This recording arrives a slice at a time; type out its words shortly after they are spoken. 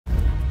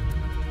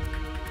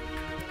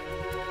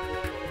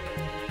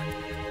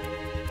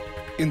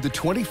In the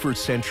 21st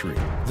century,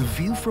 the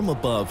view from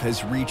above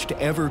has reached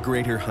ever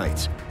greater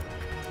heights,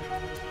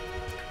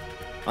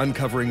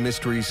 uncovering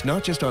mysteries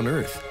not just on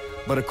Earth,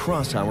 but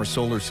across our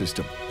solar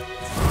system.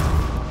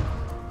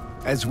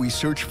 As we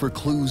search for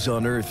clues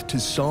on Earth to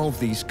solve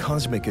these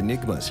cosmic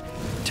enigmas,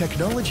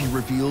 technology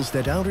reveals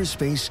that outer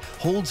space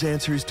holds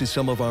answers to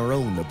some of our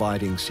own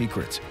abiding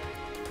secrets,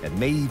 and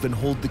may even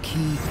hold the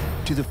key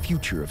to the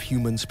future of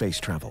human space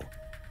travel.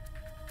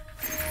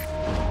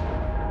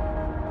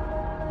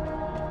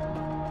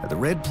 The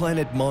red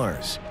planet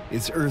Mars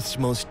is Earth's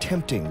most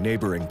tempting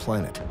neighboring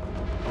planet.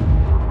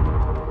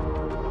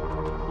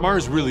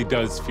 Mars really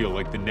does feel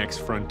like the next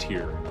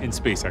frontier in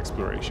space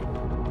exploration.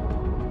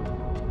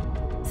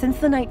 Since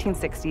the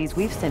 1960s,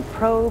 we've sent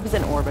probes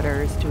and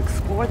orbiters to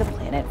explore the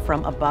planet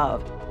from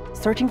above,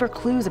 searching for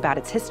clues about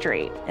its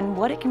history and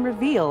what it can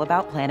reveal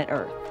about planet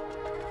Earth.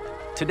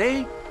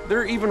 Today, there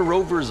are even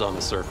rovers on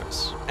the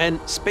surface, and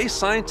space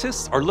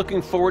scientists are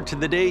looking forward to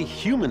the day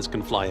humans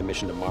can fly a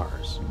mission to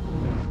Mars.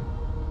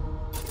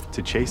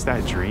 To chase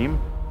that dream,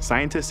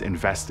 scientists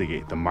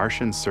investigate the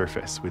Martian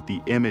surface with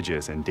the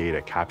images and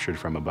data captured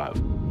from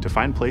above to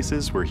find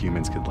places where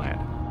humans could land.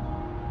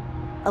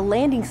 A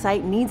landing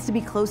site needs to be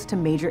close to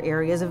major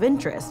areas of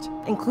interest,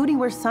 including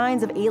where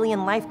signs of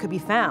alien life could be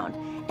found,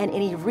 and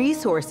any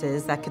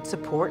resources that could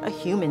support a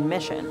human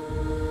mission.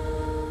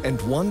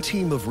 And one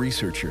team of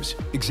researchers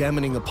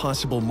examining a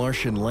possible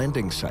Martian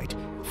landing site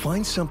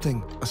finds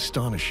something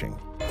astonishing.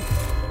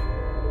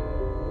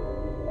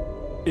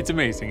 It's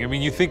amazing. I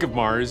mean, you think of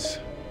Mars,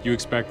 you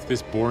expect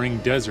this boring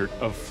desert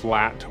of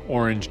flat,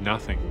 orange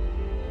nothing.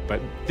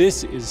 But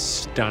this is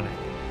stunning.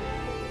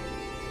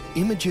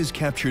 Images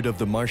captured of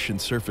the Martian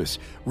surface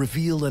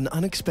reveal an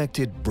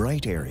unexpected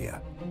bright area.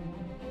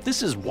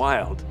 This is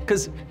wild,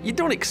 because you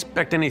don't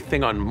expect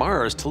anything on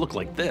Mars to look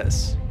like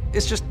this.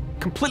 It's just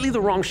completely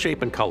the wrong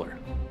shape and color.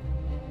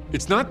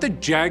 It's not the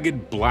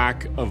jagged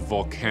black of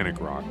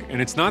volcanic rock,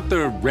 and it's not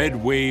the red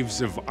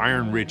waves of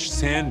iron-rich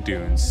sand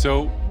dunes.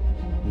 So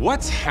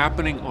what's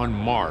happening on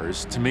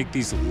Mars to make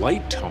these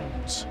light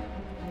tones?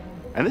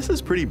 And this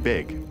is pretty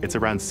big. It's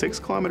around 6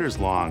 kilometers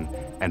long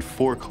and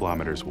 4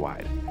 kilometers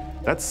wide.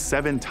 That's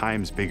 7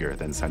 times bigger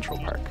than Central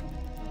Park.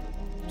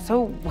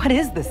 So what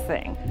is this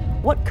thing?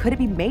 What could it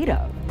be made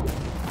of?